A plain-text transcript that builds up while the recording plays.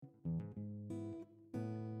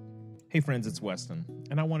Hey friends, it's Weston,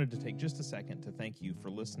 and I wanted to take just a second to thank you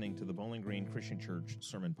for listening to the Bowling Green Christian Church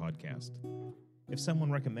Sermon Podcast. If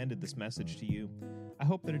someone recommended this message to you, I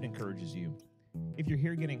hope that it encourages you. If you're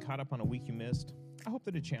here getting caught up on a week you missed, I hope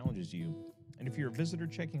that it challenges you. And if you're a visitor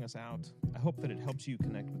checking us out, I hope that it helps you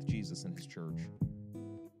connect with Jesus and His church.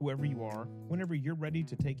 Whoever you are, whenever you're ready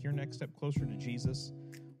to take your next step closer to Jesus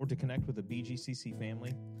or to connect with the BGCC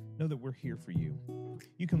family, know that we're here for you.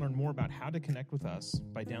 You can learn more about how to connect with us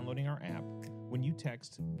by downloading our app when you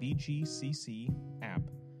text BGCC app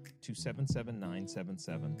to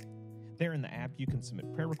 77977. There in the app, you can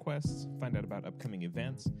submit prayer requests, find out about upcoming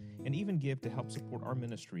events, and even give to help support our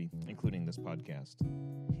ministry, including this podcast.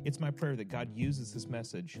 It's my prayer that God uses this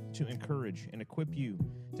message to encourage and equip you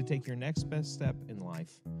to take your next best step in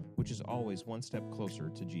life, which is always one step closer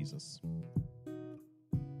to Jesus.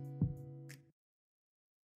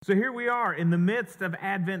 So here we are in the midst of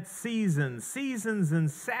Advent seasons and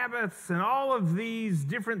Sabbaths, and all of these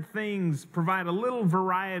different things provide a little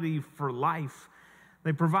variety for life.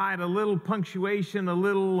 They provide a little punctuation, a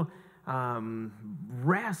little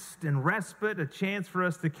rest and respite, a chance for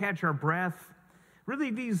us to catch our breath. Really,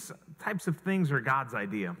 these types of things are God's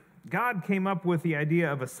idea. God came up with the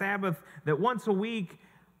idea of a Sabbath that once a week,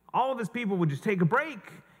 all of His people would just take a break,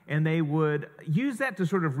 and they would use that to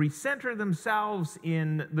sort of recenter themselves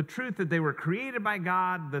in the truth that they were created by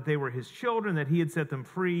God, that they were His children, that He had set them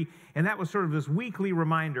free. And that was sort of this weekly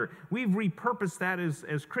reminder. We've repurposed that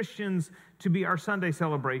as Christians to be our Sunday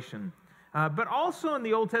celebration. But also in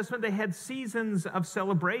the Old Testament, they had seasons of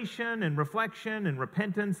celebration and reflection and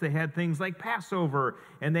repentance. They had things like Passover,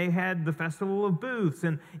 and they had the Festival of Booths.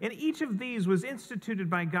 And each of these was instituted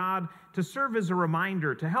by God to serve as a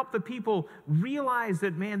reminder, to help the people realize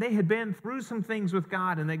that, man, they had been through some things with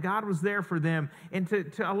God and that God was there for them, and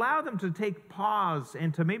to allow them to take pause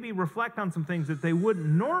and to maybe reflect on some things that they wouldn't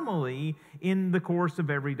normally in the course of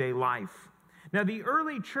everyday life. Now, the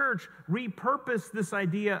early church repurposed this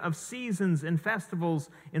idea of seasons and festivals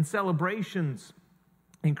and celebrations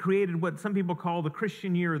and created what some people call the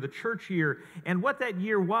Christian year or the church year. And what that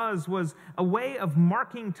year was a way of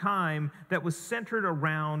marking time that was centered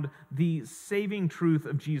around the saving truth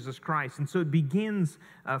of Jesus Christ. And so it begins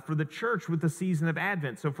for the church with the season of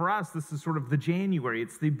Advent. So for us, this is sort of the January.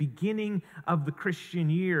 It's the beginning of the Christian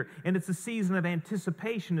year. And it's a season of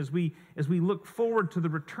anticipation as we look forward to the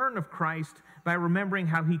return of Christ by remembering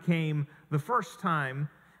how He came the first time.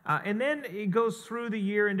 And then it goes through the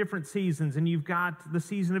year in different seasons, and you've got the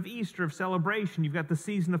season of Easter, of celebration. You've got the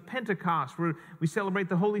season of Pentecost, where we celebrate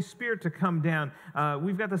the Holy Spirit to come down.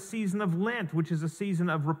 We've got the season of Lent, which is a season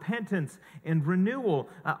of repentance and renewal.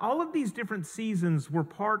 All of these different seasons were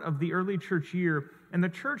part of the early church year, and the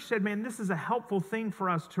church said, man, this is a helpful thing for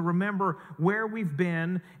us to remember where we've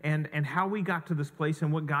been and how we got to this place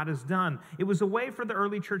and what God has done. It was a way for the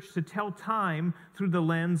early church to tell time through the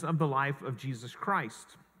lens of the life of Jesus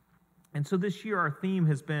Christ. And so this year our theme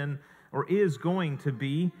has been, or is going to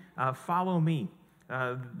be, Follow Me.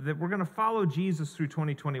 That we're going to follow Jesus through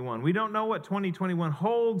 2021. We don't know what 2021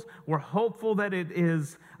 holds. We're hopeful that it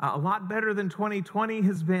is a lot better than 2020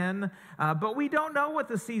 has been, but we don't know what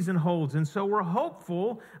the season holds. And so we're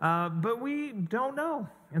hopeful, but we don't know.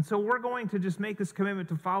 And so we're going to just make this commitment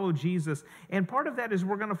to follow Jesus. And part of that is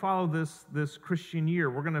we're going to follow this Christian year.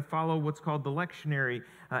 We're going to follow what's called the lectionary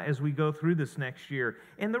as we go through this next year.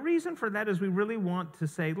 And the reason for that is we really want to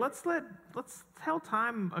say, let's tell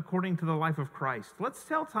time according to the life of Christ. Let's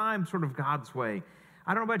tell time sort of God's way.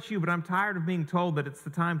 I don't know about you, but I'm tired of being told that it's the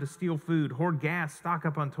time to steal food, hoard gas, stock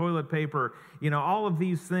up on toilet paper, all of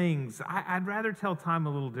these things. I'd rather tell time a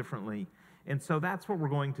little differently. And so that's what we're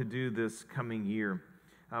going to do this coming year.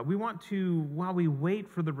 We want to, while we wait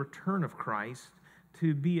for the return of Christ,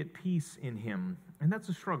 to be at peace in Him. And that's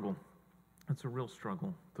a struggle. That's a real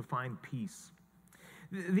struggle, to find peace.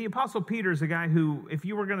 The Apostle Peter is a guy who, if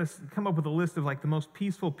you were going to come up with a list of like the most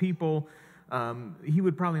peaceful people, he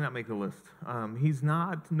would probably not make the list. He's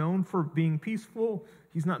not known for being peaceful.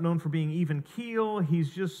 He's not known for being even keel. He's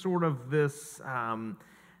just sort of this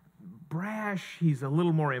brash. He's a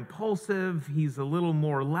little more impulsive. He's a little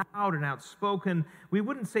more loud and outspoken. We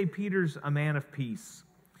wouldn't say Peter's a man of peace.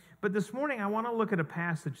 But this morning, I want to look at a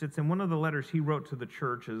passage that's in one of the letters he wrote to the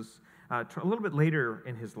churches a little bit later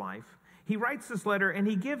in his life. He writes this letter, and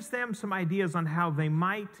he gives them some ideas on how they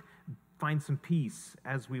might find some peace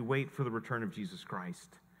as we wait for the return of Jesus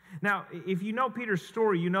Christ. Now, if you know Peter's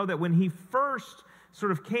story, you know that when he first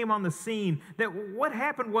sort of came on the scene, that what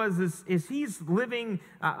happened is he's living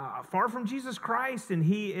far from Jesus Christ, and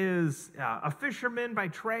he is a fisherman by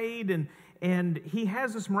trade, and he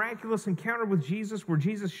has this miraculous encounter with Jesus where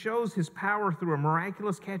Jesus shows his power through a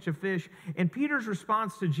miraculous catch of fish. And Peter's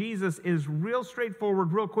response to Jesus is real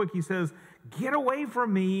straightforward, real quick. He says, "Get away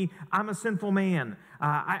from me. I'm a sinful man.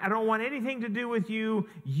 I don't want anything to do with you.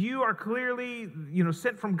 You are clearly,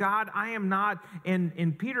 sent from God. I am not."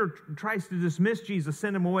 And Peter tries to dismiss Jesus,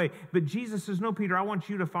 send him away. But Jesus says, "No, Peter, I want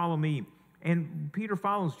you to follow me." And Peter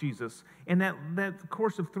follows Jesus. And that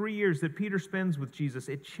course of 3 years that Peter spends with Jesus,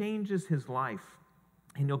 it changes his life.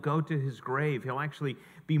 And he'll go to his grave. He'll actually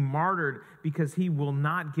be martyred because he will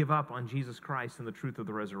not give up on Jesus Christ and the truth of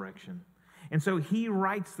the resurrection. And so he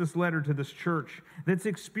writes this letter to this church that's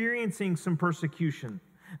experiencing some persecution.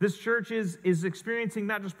 This church is experiencing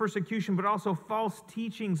not just persecution, but also false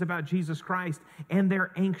teachings about Jesus Christ, and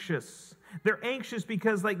they're anxious. They're anxious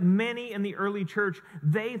because, like many in the early church,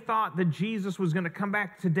 they thought that Jesus was going to come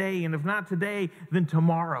back today, and if not today, then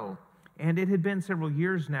tomorrow. And it had been several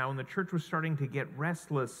years now, and the church was starting to get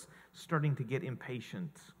restless, starting to get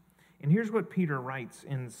impatient. And here's what Peter writes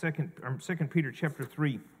in 2 Peter chapter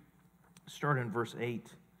 3, start in verse 8.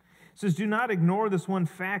 It says, "Do not ignore this one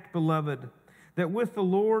fact, beloved, that with the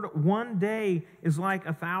Lord 1 day is like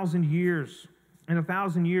 1,000 years, and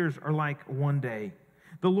 1,000 years are like 1 day.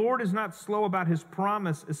 The Lord is not slow about his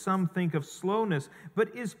promise, as some think of slowness,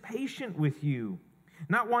 but is patient with you,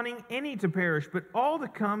 not wanting any to perish, but all to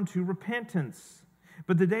come to repentance.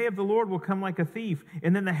 But the day of the Lord will come like a thief,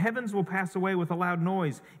 and then the heavens will pass away with a loud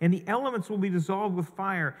noise, and the elements will be dissolved with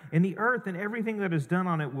fire, and the earth and everything that is done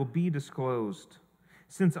on it will be disclosed.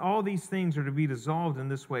 Since all these things are to be dissolved in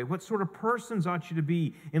this way, what sort of persons ought you to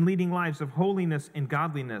be in leading lives of holiness and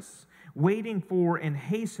godliness, waiting for and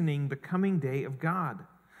hastening the coming day of God,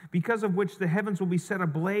 because of which the heavens will be set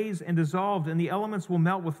ablaze and dissolved, and the elements will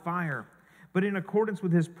melt with fire? But in accordance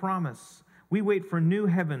with his promise, we wait for new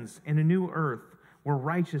heavens and a new earth where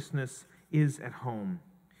righteousness is at home.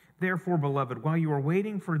 Therefore, beloved, while you are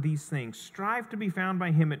waiting for these things, strive to be found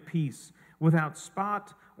by him at peace, without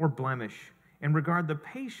spot or blemish, and regard the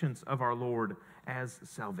patience of our Lord as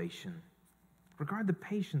salvation." Regard the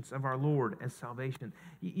patience of our Lord as salvation.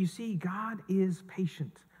 You see, God is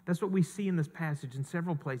patient. That's what we see in this passage in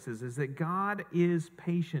several places, is that God is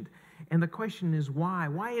patient. And the question is why?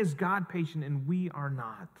 Why is God patient and we are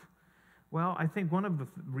not? Well, I think one of the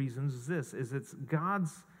reasons is this, is it's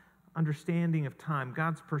God's understanding of time,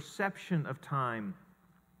 God's perception of time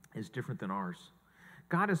is different than ours.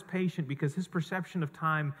 God is patient because his perception of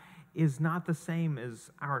time is not the same as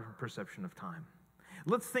our perception of time.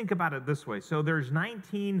 Let's think about it this way. So there's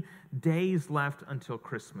 19 days left until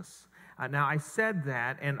Christmas. Now, I said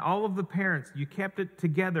that, and all of the parents, you kept it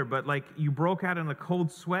together, but like you broke out in a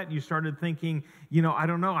cold sweat. You started thinking, I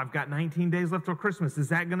don't know, I've got 19 days left till Christmas. Is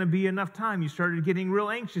that going to be enough time? You started getting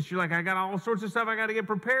real anxious. You're like, I got all sorts of stuff I got to get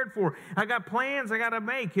prepared for. I got plans I got to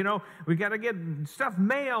make. We got to get stuff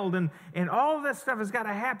mailed, and all of that stuff has got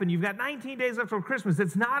to happen. You've got 19 days left till Christmas.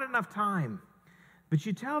 It's not enough time. But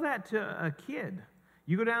you tell that to a kid.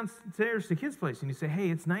 You go downstairs to kids' place and you say, hey,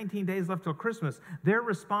 it's 19 days left till Christmas. Their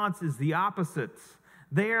response is the opposite.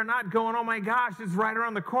 They are not going, oh my gosh, it's right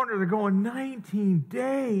around the corner. They're going, 19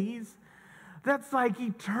 days? That's like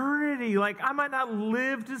eternity. Like, I might not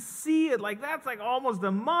live to see it. Like, that's like almost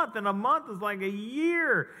a month, and a month is like a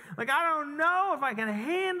year. Like, I don't know if I can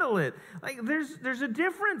handle it. Like, there's a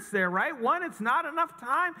difference there, right? One, it's not enough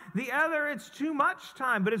time. The other, it's too much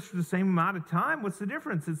time, but it's the same amount of time. What's the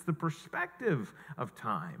difference? It's the perspective of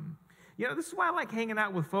time. This is why I like hanging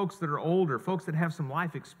out with folks that are older, folks that have some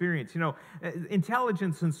life experience.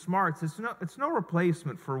 Intelligence and smarts, it's no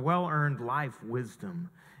replacement for well-earned life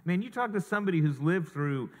wisdom. Man, you talk to somebody who's lived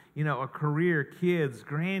through, a career, kids,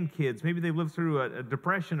 grandkids. Maybe they've lived through a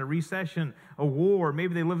depression, a recession, a war.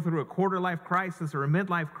 Maybe they lived through a quarter-life crisis or a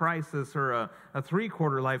midlife crisis or a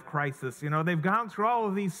three-quarter life crisis. They've gone through all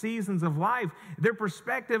of these seasons of life. Their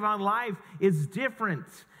perspective on life is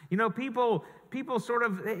different. People sort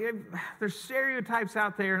of, there's stereotypes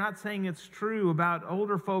out there, not saying it's true, about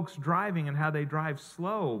older folks driving and how they drive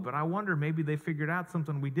slow, but I wonder maybe they figured out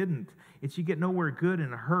something we didn't. It's you get nowhere good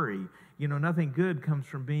in a hurry. Nothing good comes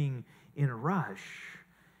from being in a rush.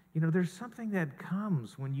 There's something that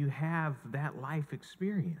comes when you have that life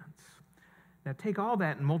experience. Now take all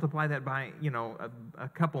that and multiply that by, a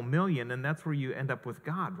couple million, and that's where you end up with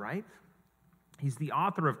God, right? He's the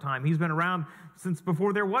author of time. He's been around since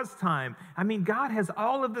before there was time. I mean, God has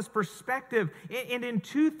all of this perspective. And in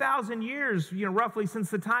 2,000 years, roughly since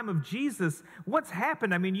the time of Jesus, what's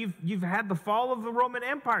happened? I mean, you've had the fall of the Roman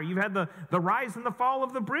Empire. You've had the rise and the fall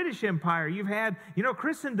of the British Empire. You've had,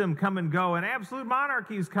 Christendom come and go, and absolute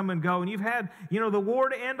monarchies come and go. And you've had, the war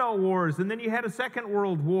to end all wars. And then you had a Second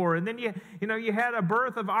World War. And then you had a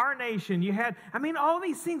birth of our nation. All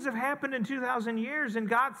these things have happened in 2,000 years. And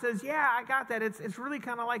God says, yeah, I got that. It's really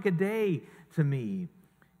kind of like a day to me.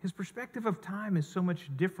 His perspective of time is so much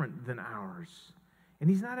different than ours. And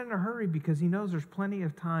he's not in a hurry because he knows there's plenty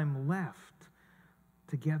of time left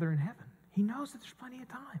together in heaven. He knows that there's plenty of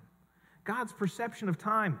time. God's perception of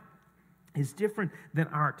time is different than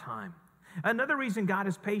our time. Another reason God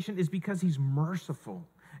is patient is because he's merciful.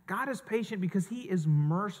 God is patient because he is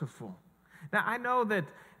merciful. Now, I know that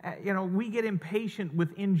we get impatient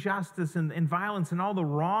with injustice and violence and all the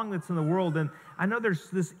wrong that's in the world. And I know there's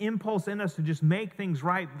this impulse in us to just make things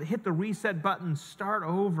right, hit the reset button, start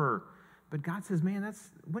over. But God says, man,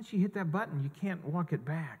 once you hit that button, you can't walk it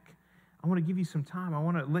back. I want to give you some time. I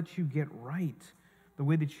want to let you get right the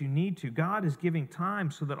way that you need to. God is giving time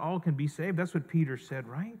so that all can be saved. That's what Peter said,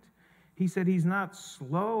 right? He said he's not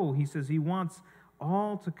slow. He says he wants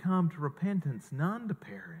all to come to repentance, none to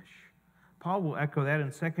perish. Paul will echo that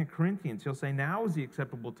in 2 Corinthians. He'll say, now is the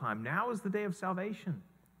acceptable time. Now is the day of salvation.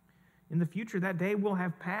 In the future, that day will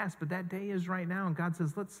have passed, but that day is right now. And God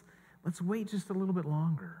says, let's wait just a little bit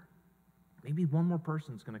longer. Maybe one more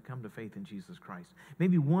person is going to come to faith in Jesus Christ.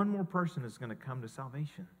 Maybe one more person is going to come to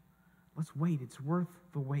salvation. Let's wait. It's worth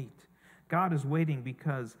the wait. God is waiting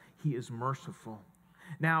because he is merciful.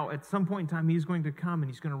 Now, at some point in time, he's going to come and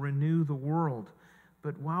he's going to renew the world.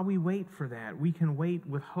 But while we wait for that, we can wait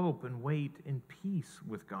with hope and wait in peace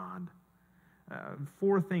with God.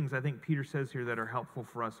 4 things I think Peter says here that are helpful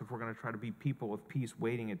for us if we're going to try to be people of peace,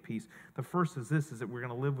 waiting at peace. The first is this, is that we're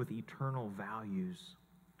going to live with eternal values.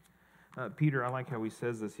 Peter, I like how he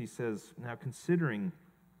says this. He says, now considering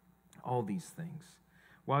all these things,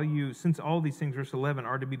 since all these things, verse 11,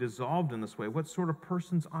 are to be dissolved in this way, what sort of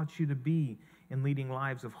persons ought you to be in leading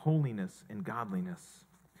lives of holiness and godliness?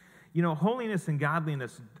 Holiness and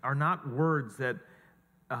godliness are not words that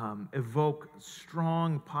evoke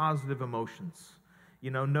strong, positive emotions.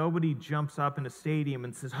 Nobody jumps up in a stadium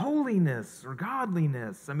and says, holiness or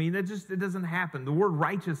godliness. It doesn't happen. The word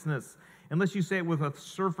righteousness, unless you say it with a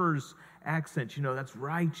surfer's accent, that's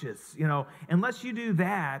righteous. Unless you do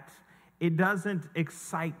that, it doesn't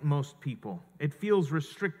excite most people. It feels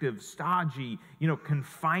restrictive, stodgy,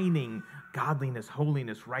 confining. Godliness,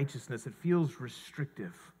 holiness, righteousness, it feels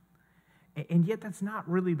restrictive. And yet that's not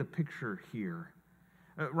really the picture here.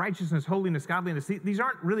 Righteousness, holiness, godliness, these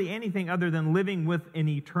aren't really anything other than living with an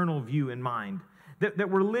eternal view in mind. That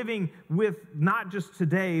we're living with not just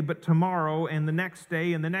today, but tomorrow and the next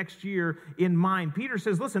day and the next year in mind. Peter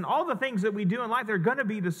says, listen, all the things that we do in life, they're going to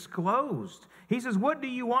be disclosed. He says, what do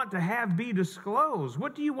you want to have be disclosed?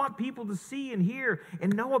 What do you want people to see and hear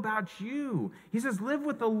and know about you? He says, live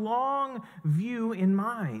with the long view in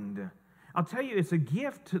mind. I'll tell you, it's a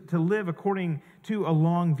gift to live according to a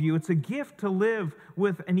long view. It's a gift to live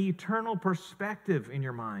with an eternal perspective in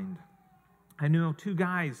your mind. I know 2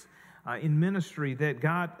 guys in ministry that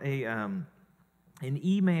got an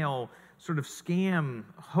email sort of scam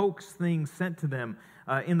hoax thing sent to them.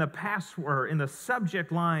 In the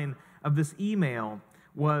subject line of this email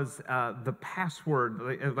was the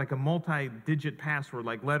password, like a multi-digit password,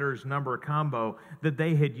 like letters, number, combo that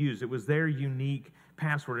they had used. It was their unique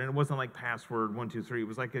password, and it wasn't like password 123. It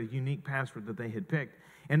was like a unique password that they had picked,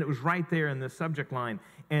 and it was right there in the subject line.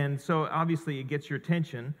 And so obviously it gets your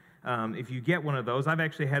attention. If you get one of those, I've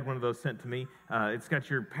actually had one of those sent to me. It's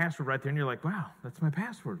got your password right there, and you're like, wow, that's my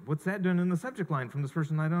password. What's that doing in the subject line from this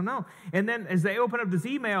person I don't know? And then as they open up this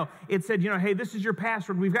email, it said, hey, this is your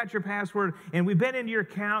password. We've got your password, and we've been into your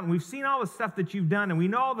account, and we've seen all the stuff that you've done, and we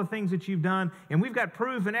know all the things that you've done, and we've got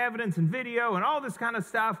proof and evidence and video and all this kind of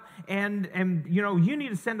stuff, and you need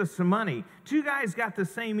to send us some money. 2 guys got the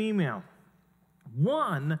same email.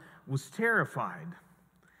 One was terrified,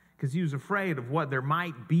 because he was afraid of what there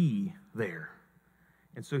might be there.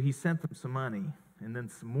 And so he sent them some money, and then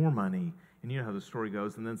some more money, and you know how the story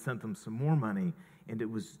goes, and then sent them some more money, and it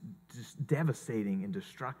was just devastating and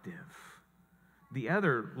destructive. The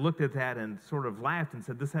other looked at that and sort of laughed and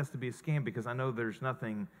said, this has to be a scam because I know there's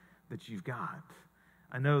nothing that you've got.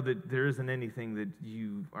 I know that there isn't anything that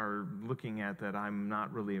you are looking at that I'm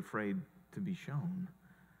not really afraid to be shown.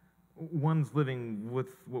 One's living with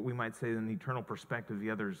what we might say an eternal perspective, the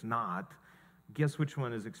other's not. Guess which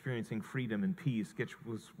one is experiencing freedom and peace? Guess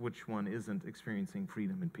which one isn't experiencing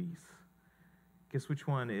freedom and peace? Guess which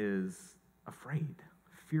one is afraid,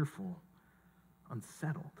 fearful,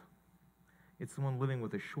 unsettled? It's the one living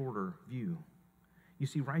with a shorter view. You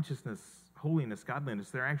see, righteousness, holiness, godliness,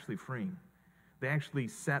 they're actually freeing. They actually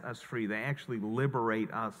set us free. They actually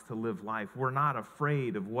liberate us to live life. We're not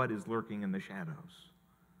afraid of what is lurking in the shadows.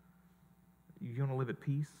 You want to live at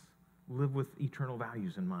peace? Live with eternal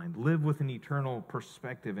values in mind. Live with an eternal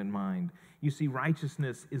perspective in mind. You see,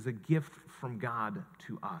 righteousness is a gift from God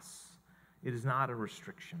to us. It is not a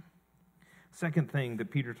restriction. Second thing that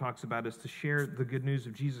Peter talks about is to share the good news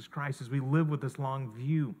of Jesus Christ as we live with this long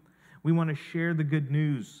view. We want to share the good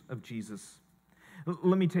news of Jesus.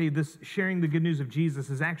 Let me tell you, this sharing the good news of Jesus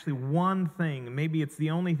is actually one thing, maybe it's the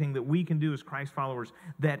only thing that we can do as Christ followers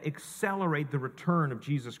that accelerate the return of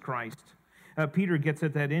Jesus Christ. Peter gets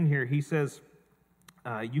at that in here. He says,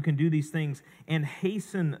 you can do these things and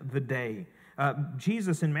hasten the day.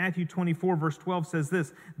 Jesus in Matthew 24, verse 12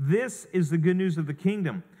 says this is the good news of the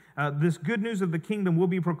kingdom. This good news of the kingdom will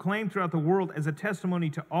be proclaimed throughout the world as a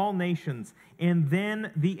testimony to all nations, and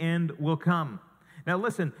then the end will come. Now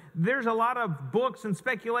listen, there's a lot of books and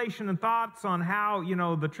speculation and thoughts on how,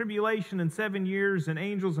 the tribulation and 7 years and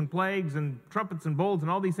angels and plagues and trumpets and bowls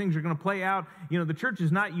and all these things are going to play out. The church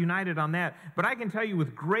is not united on that. But I can tell you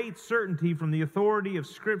with great certainty from the authority of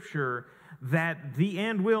Scripture that the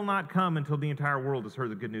end will not come until the entire world has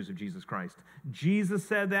heard the good news of Jesus Christ. Jesus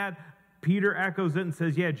said that. Peter echoes it and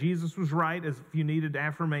says, yeah, Jesus was right, as if you needed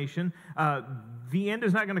affirmation. The end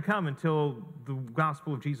is not going to come until the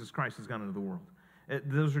gospel of Jesus Christ has gone into the world.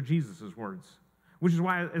 Those are Jesus' words. Which is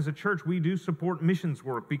why, as a church, we do support missions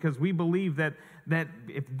work, because we believe that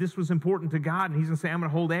if this was important to God, and He's going to say, I'm going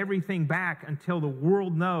to hold everything back until the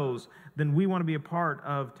world knows, then we want to be a part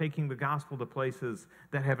of taking the gospel to places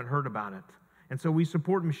that haven't heard about it. And so we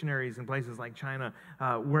support missionaries in places like China,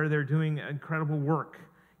 where they're doing incredible work,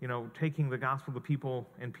 taking the gospel to people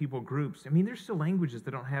and people groups. I mean, there's still languages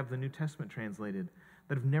that don't have the New Testament translated,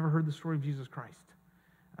 that have never heard the story of Jesus Christ.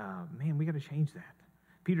 Man, we got to change that.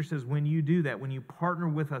 Peter says, when you do that, when you partner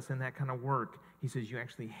with us in that kind of work, he says you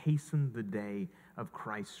actually hasten the day of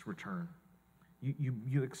Christ's return.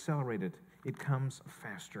 You accelerate it. It comes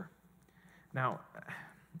faster. Now,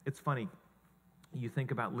 it's funny. You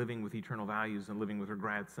think about living with eternal values and living with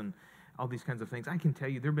regrets and all these kinds of things. I can tell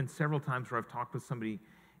you there have been several times where I've talked with somebody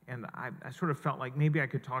and I sort of felt like maybe I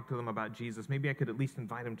could talk to them about Jesus. Maybe I could at least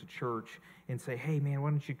invite them to church and say, hey, man, why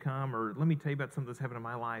don't you come? Or let me tell you about something that's happened in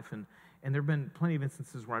my life. And there have been plenty of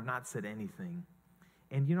instances where I've not said anything.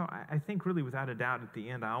 And, I think really without a doubt at the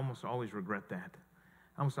end, I almost always regret that.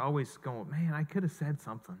 I almost always go, man, I could have said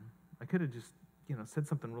something. I could have just, said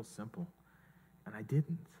something real simple. And I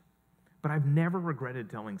didn't. But I've never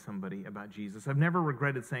regretted telling somebody about Jesus. I've never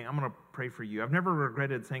regretted saying, I'm going to pray for you. I've never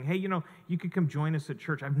regretted saying, hey, you could come join us at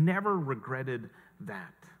church. I've never regretted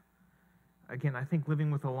that. Again, I think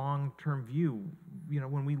living with a long-term view,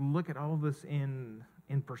 when we look at all of this in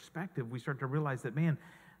perspective, we start to realize that, man,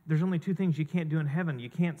 there's only two things you can't do in heaven. You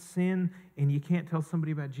can't sin, and you can't tell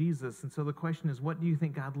somebody about Jesus. And so the question is, what do you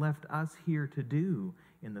think God left us here to do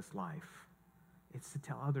in this life? It's to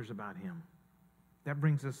tell others about Him. That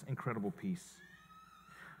brings us incredible peace.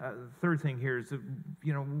 The third thing here is that,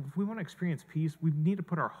 if we want to experience peace, we need to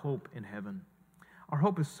put our hope in heaven. Our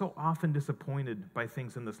hope is so often disappointed by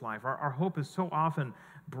things in this life. Our hope is so often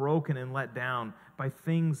broken and let down by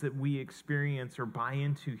things that we experience or buy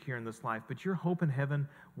into here in this life. But your hope in heaven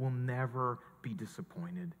will never be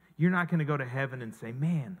disappointed. You're not going to go to heaven and say,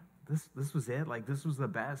 man, this was it. Like, this was the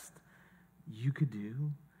best you could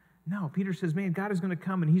do. No, Peter says, man, God is going to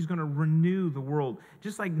come and He's going to renew the world.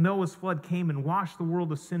 Just like Noah's flood came and washed the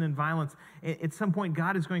world of sin and violence, at some point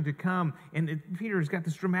God is going to come, and Peter's got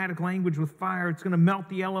this dramatic language with fire. It's going to melt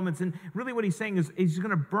the elements, and really what he's saying is He's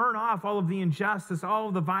going to burn off all of the injustice, all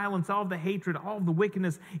of the violence, all of the hatred, all of the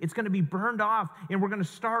wickedness. It's going to be burned off, and we're going to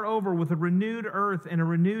start over with a renewed earth and a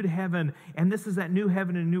renewed heaven, and this is that new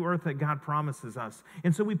heaven and new earth that God promises us.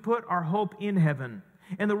 And so we put our hope in heaven.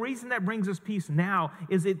 And the reason that brings us peace now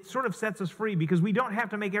is it sort of sets us free, because we don't have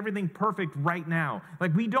to make everything perfect right now.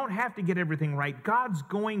 Like, we don't have to get everything right. God's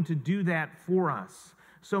going to do that for us.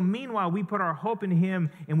 So meanwhile, we put our hope in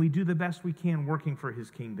Him and we do the best we can working for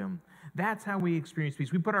His kingdom. That's how we experience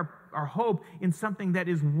peace. We put our hope in something that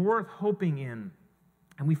is worth hoping in.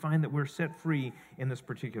 And we find that we're set free in this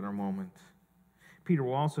particular moment. Peter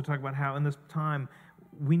will also talk about how in this time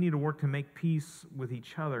we need to work to make peace with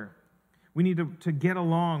each other. We need to get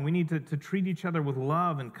along. We need to treat each other with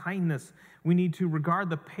love and kindness. We need to regard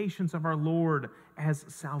the patience of our Lord as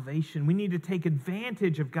salvation. We need to take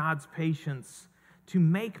advantage of God's patience to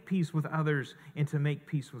make peace with others and to make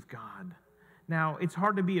peace with God. Now, it's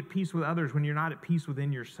hard to be at peace with others when you're not at peace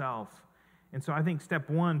within yourself. And so I think step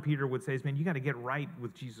one, Peter would say, is, man, you got to get right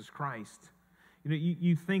with Jesus Christ.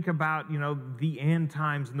 You think about, the end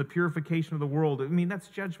times and the purification of the world. I mean, that's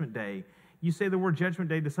Judgment Day. You say the word Judgment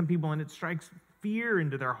Day to some people, and it strikes fear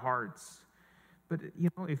into their hearts. But,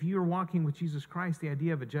 if you are walking with Jesus Christ, the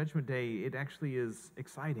idea of a Judgment Day, it actually is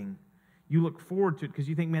exciting. You look forward to it because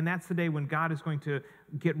you think, man, that's the day when God is going to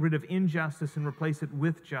get rid of injustice and replace it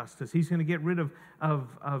with justice. He's going to get rid of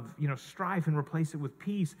strife and replace it with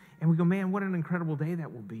peace. And we go, man, what an incredible day that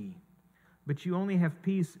will be. But you only have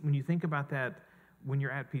peace when you think about that when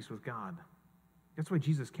you're at peace with God. That's why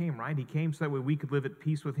Jesus came, right? He came so that way we could live at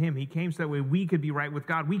peace with Him. He came so that way we could be right with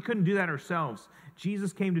God. We couldn't do that ourselves.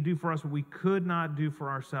 Jesus came to do for us what we could not do for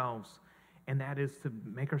ourselves, and that is to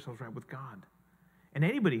make ourselves right with God. And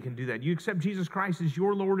anybody can do that. You accept Jesus Christ as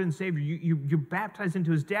your Lord and Savior. You're baptized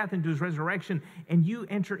into His death, into His resurrection, and you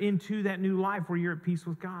enter into that new life where you're at peace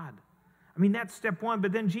with God. I mean, that's step one.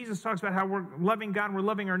 But then Jesus talks about how we're loving God and we're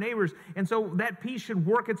loving our neighbors. And so that peace should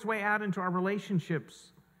work its way out into our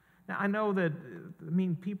relationships. Now, I know that,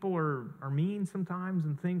 people are mean sometimes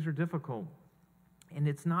and things are difficult. And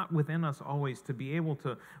it's not within us always to be able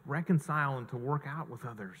to reconcile and to work out with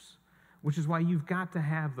others, which is why you've got to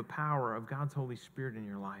have the power of God's Holy Spirit in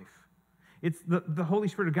your life. It's the Holy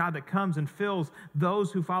Spirit of God that comes and fills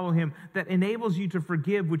those who follow Him, that enables you to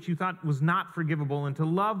forgive which you thought was not forgivable, and to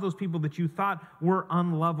love those people that you thought were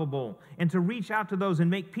unlovable, and to reach out to those and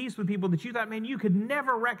make peace with people that you thought, man, you could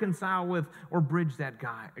never reconcile with or bridge that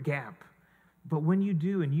gap. But when you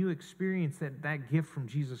do and you experience that gift from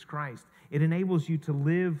Jesus Christ, it enables you to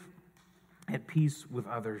live at peace with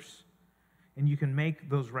others. And you can make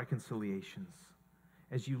those reconciliations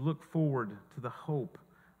as you look forward to the hope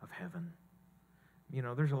of heaven.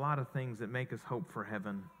 There's a lot of things that make us hope for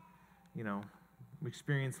heaven. We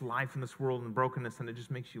experience life in this world and brokenness, and it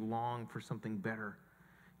just makes you long for something better.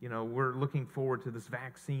 We're looking forward to this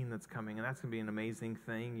vaccine that's coming, and that's going to be an amazing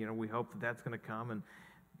thing. We hope that that's going to come and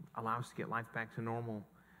allow us to get life back to normal.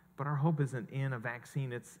 But our hope isn't in a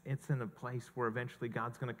vaccine. It's in a place where eventually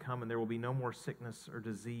God's going to come and there will be no more sickness or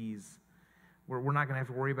disease. We're not going to have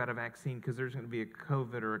to worry about a vaccine because there's going to be a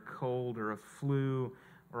COVID or a cold or a flu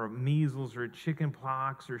or a measles or a chicken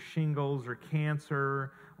pox or shingles or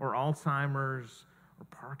cancer or Alzheimer's or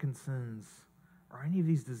Parkinson's or any of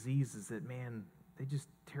these diseases that, man, they just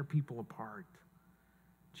tear people apart.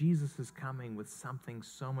 Jesus is coming with something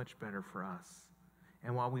so much better for us.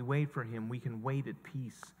 And while we wait for Him, we can wait at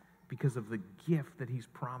peace because of the gift that He's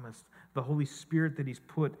promised, the Holy Spirit that He's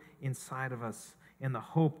put inside of us, and the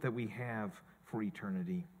hope that we have for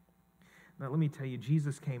eternity. Now, let me tell you,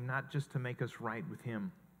 Jesus came not just to make us right with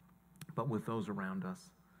Him, but with those around us.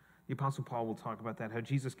 The Apostle Paul will talk about that, how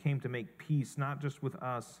Jesus came to make peace, not just with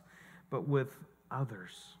us, but with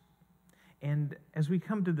others. And as we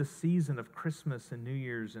come to the season of Christmas and New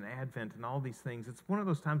Year's and Advent and all these things, it's one of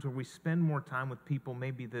those times where we spend more time with people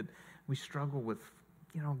maybe that we struggle with,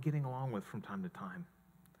 getting along with from time to time.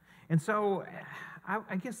 And so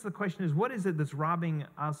I guess the question is, what is it that's robbing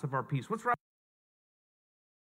us of our peace? What's robbing